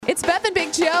It's Beth and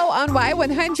Big Joe on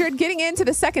Y100, getting into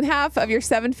the second half of your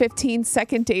 7:15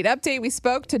 second date update. We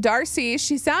spoke to Darcy.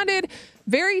 She sounded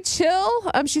very chill.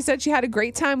 She said she had a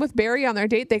great time with Barry on their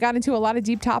date. They got into a lot of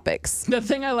deep topics. The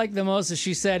thing I like the most is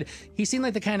she said he seemed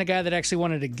like the kind of guy that actually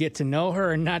wanted to get to know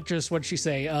her and not just what she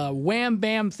say, wham,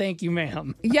 bam, thank you,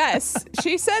 ma'am. Yes,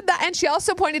 she said that. And she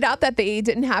also pointed out that they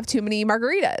didn't have too many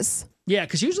margaritas. Yeah,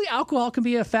 because usually alcohol can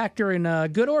be a factor in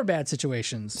good or bad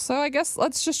situations. So I guess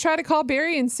let's just try to call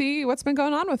Barry and see what's been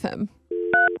going on with him.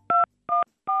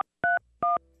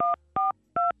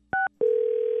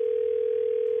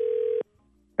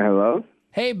 Hello?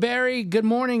 Hey, Barry, good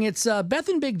morning. It's Beth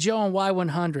and Big Joe on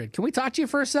Y100. Can we talk to you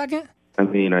for a second? I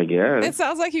mean, I guess. It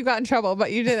sounds like you got in trouble,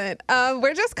 but you didn't.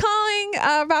 We're just calling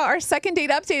about our second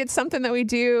date update. It's something that we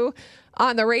do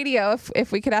on the radio.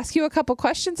 If we could ask you a couple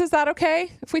questions, is that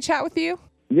okay if we chat with you?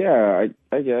 Yeah,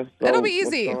 I guess. It'll be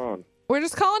easy. We're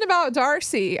just calling about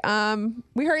Darcy.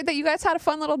 We heard that you guys had a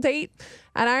fun little date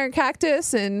at Iron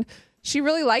Cactus, and she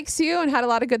really likes you and had a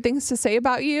lot of good things to say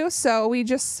about you. So we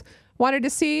just wanted to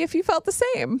see if you felt the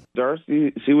same.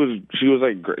 Darcy, she was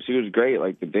great.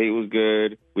 Like, the date was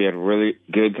good. We had really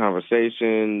good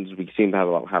conversations. We seemed to have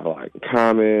a lot in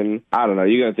common. I don't know.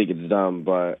 You're gonna think it's dumb,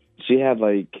 but she had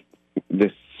like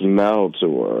this smell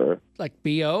to her. Like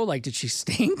BO? Like, did she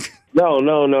stink? No.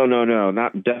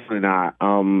 Definitely not.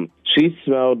 She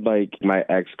smelled like my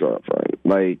ex-girlfriend.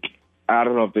 Like, I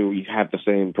don't know if they had the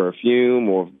same perfume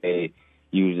or if they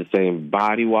used the same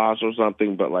body wash or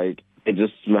something, but like, it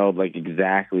just smelled like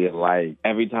exactly alike.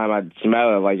 Every time I'd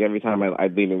smell it, like every time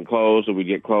I'd lean in close or we'd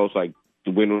get close, like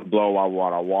the wind would blow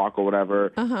while I walk or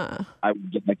whatever, I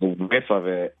would get like a whiff of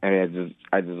it, and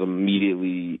I just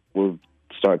immediately would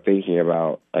start thinking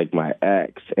about like my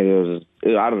ex, and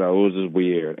I don't know, it was just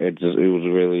weird. It was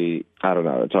really, I don't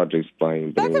know, it's hard to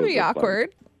explain. That could be awkward.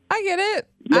 I get it.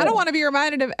 Yeah. I don't want to be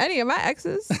reminded of any of my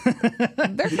exes.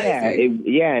 They're crazy.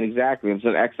 Yeah, exactly. It's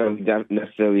an ex that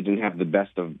necessarily didn't have the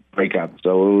best of breakups,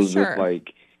 so it was just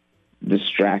like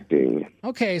distracting.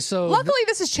 Okay, so luckily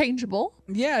this is changeable.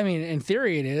 Yeah, I mean, in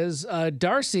theory it is.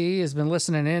 Darcy has been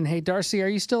listening in. Hey, Darcy, are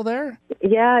you still there?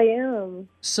 Yeah, I am.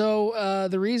 So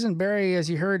the reason Barry, as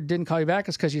you heard, didn't call you back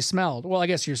is because you smelled. Well, I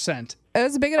guess you're scent. It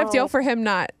was a big enough deal for him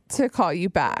not to call you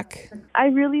back. I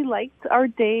really liked our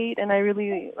date, and I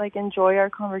really enjoy our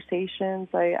conversations.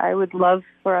 I would love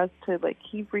for us to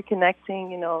keep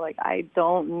reconnecting. You know, I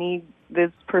don't need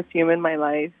this perfume in my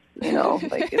life. You know,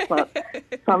 it's not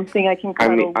something I can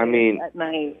cuddle with at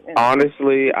night.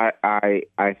 Honestly,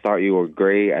 I thought you were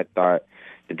great. I thought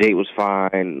the date was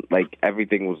fine. Like,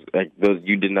 everything was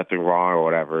you did nothing wrong or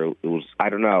whatever. It was, I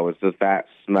don't know. It's just that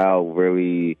smell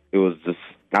really. It was just,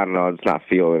 I don't know. It's not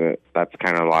feeling it. That's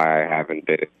kind of why I haven't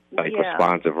been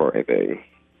responsive or anything.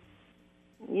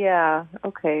 Yeah.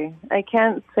 Okay. I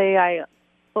can't say I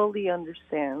fully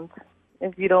understand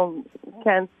if you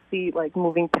can't see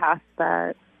moving past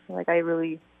that.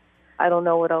 I don't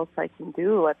know what else I can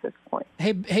do at this point.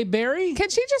 Hey, Barry? Can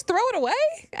she just throw it away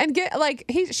and get,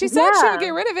 she said she would get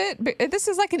rid of it, but this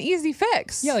is an easy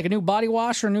fix. Yeah, like a new body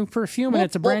wash or a new perfume, and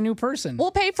it's a brand new person.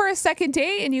 We'll pay for a second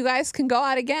date, and you guys can go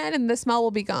out again, and the smell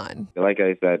will be gone. Like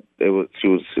I said, she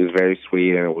was very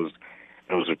sweet, and it was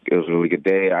a really good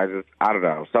day. I don't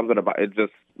know, something about it.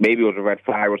 Just maybe it was a red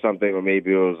flag or something, or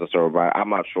maybe it was a sort of, I'm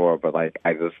not sure, but I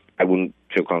wouldn't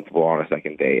feel comfortable on a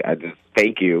second date.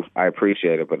 Thank you, I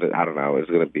appreciate it, but I don't know. It's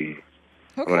gonna be.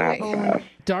 Okay. I'm gonna have to pass.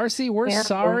 Darcy, we're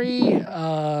sorry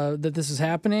that this is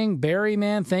happening. Barry,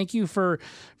 man, thank you for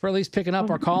at least picking up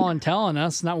our call and telling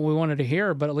us. Not what we wanted to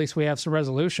hear, but at least we have some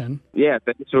resolution. Yeah,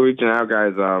 thanks for reaching out,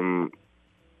 guys.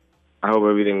 I hope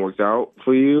everything works out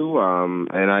for you,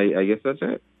 and I guess that's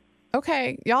it.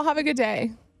 Okay, y'all have a good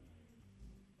day.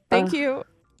 Thank you.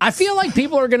 I feel like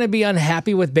people are going to be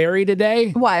unhappy with Barry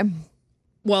today. Why?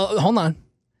 Well, hold on.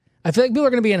 I feel like people are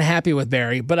going to be unhappy with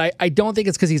Barry, but I don't think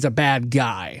it's because he's a bad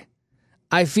guy.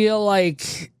 I feel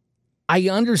like I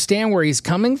understand where he's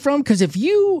coming from, because if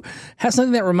you have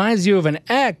something that reminds you of an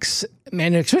ex,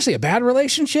 man, especially a bad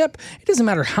relationship, it doesn't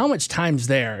matter how much time's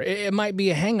there. It might be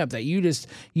a hang-up that you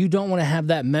don't want to have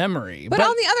that memory. But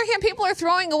on the other hand, people are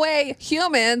throwing away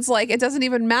humans like it doesn't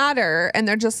even matter, and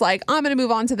they're just like, I'm going to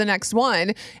move on to the next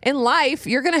one. In life,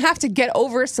 you're going to have to get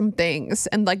over some things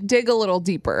and dig a little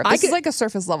deeper. This is a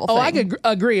surface level thing. I could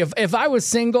agree. If I was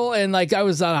single and I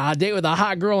was on a date with a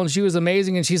hot girl and she was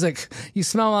amazing and she's like, you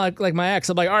smell like my ex,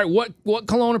 I'm like, all right, what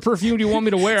cologne or perfume do you want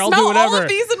me to wear? I'll do whatever. All of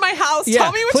these in my my house.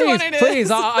 Tell me what you want to do.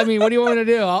 Please. I mean, what do you want me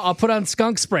to do? I'll put on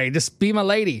skunk spray. Just be my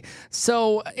lady.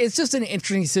 So it's just an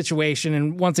interesting situation.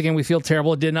 And once again, we feel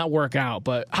terrible. It did not work out.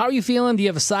 But how are you feeling? Do you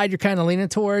have a side you're kind of leaning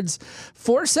towards?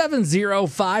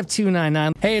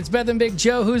 470-5299. Hey, it's Beth and Big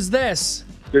Joe. Who's this?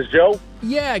 This is Joe?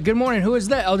 Yeah, good morning. Who is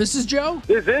that? Oh, this is Joe?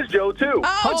 This is Joe, too. Oh,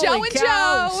 Holy Joe and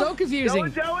cow. Joe. So confusing.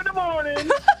 Joe in the morning.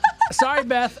 Sorry,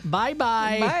 Beth.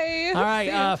 Bye-bye. Bye. All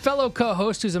right, fellow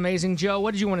co-host who's amazing, Joe,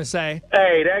 what did you want to say?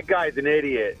 Hey, that guy's an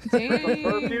idiot. Dang.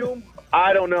 Perfume?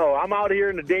 I don't know. I'm out here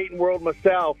in the dating world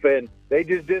myself, and they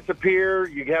just disappear.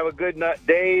 You have a good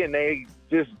day, and they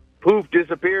just poof,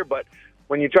 disappear. But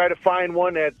when you try to find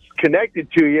one that's connected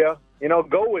to you,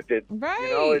 go with it.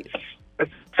 Right. It's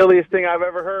the silliest thing I've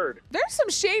ever heard. There's some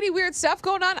shady, weird stuff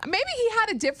going on. Maybe he had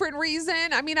a different reason.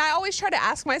 I mean, I always try to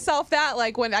ask myself that,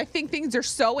 like when I think things are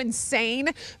so insane,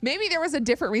 maybe there was a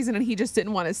different reason and he just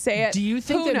didn't want to say it. Do you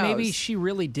think Who that knows? maybe she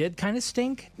really did kind of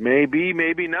stink? Maybe,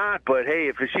 maybe not. But hey,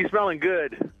 if she's smelling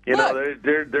good,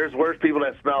 there's worse people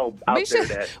that smell out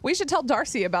there. We should tell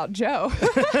Darcy about Joe.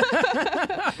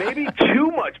 Maybe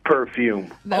too much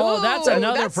perfume. Oh, that's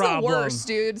another that's problem. The worst,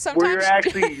 dude. Where you're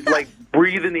actually like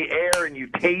breathing the air and you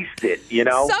taste it,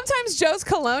 Sometimes Joe's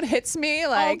cologne hits me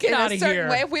like get in a outta certain here.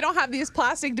 way. If we don't have these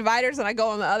plastic dividers and I go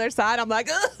on the other side, I'm like,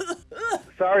 ugh.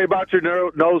 Sorry about your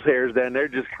nose hairs then. They're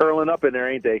just curling up in there,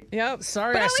 ain't they? Yep.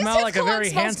 Sorry, But I at least smell his like a cologne very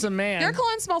smells- handsome man. Your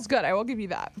cologne smells good. I will give you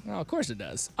that. Oh, of course it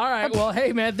does. All right, well,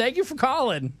 hey, man, thank you for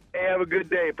calling. Hey, have a good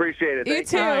day. Appreciate it. You Thank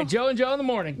too. All right, Joe and Joe in the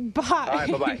morning. Bye. All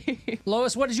right, bye-bye.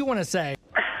 Lois, what did you want to say?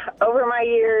 Over my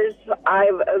years,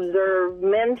 I've observed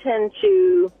men tend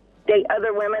to date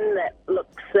other women that look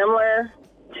similar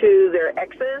to their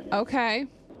exes. Okay.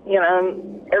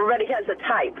 Everybody has a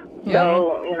type.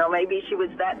 So, maybe she was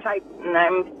that type, and I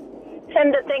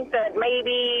tend to think that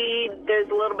maybe there's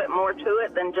a little bit more to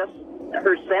it than just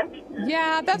her scent.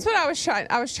 Yeah, that's what I was trying.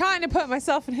 I was trying to put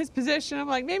myself in his position. I'm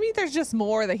like, maybe there's just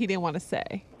more that he didn't want to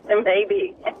say. And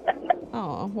maybe.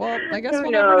 Oh, well, I guess Who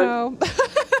we'll never knows? know.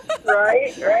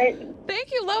 Right.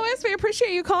 Thank you, Lois. We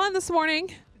appreciate you calling this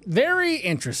morning. Very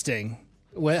interesting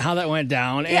how that went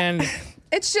down. And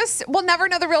It's just, we'll never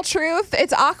know the real truth.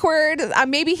 It's awkward.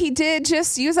 Maybe he did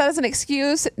just use that as an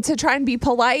excuse to try and be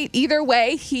polite. Either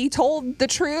way, he told the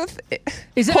truth.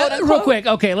 is it Quote, real unquote. quick?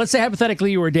 Okay, let's say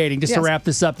hypothetically you were dating, just to Yes. wrap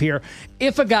this up here.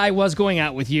 If a guy was going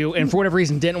out with you and for whatever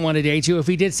reason didn't want to date you, if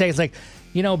he did say, it's like,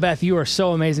 Beth, you are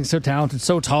so amazing, so talented,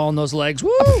 so tall in those legs.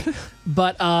 Woo!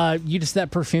 But you just, that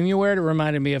perfume you wear, it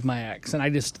reminded me of my ex. And I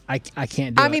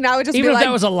can't do it. I mean, I would just Even be if like,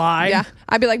 that was a lie. Yeah.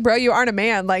 I'd be like, bro, you aren't a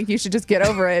man. Like, you should just get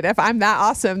over it. If I'm that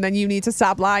awesome, then you need to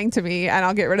stop lying to me and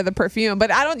I'll get rid of the perfume. But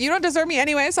you don't deserve me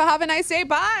anyway. So have a nice day.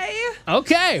 Bye.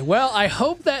 Okay. Well, I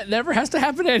hope that never has to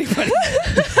happen to anybody.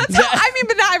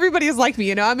 But not everybody is like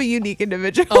me. I'm a unique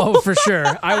individual. Oh, for sure.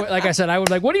 Like I said, I would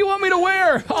like, what do you want me to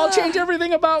wear? I'll change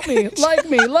everything about me. Like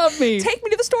me, love me. Take me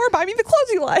to the store. Buy me the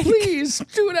clothes you like. Please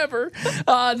do whatever.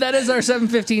 That is our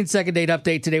 7:15 second date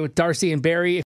update today with Darcy and Barry.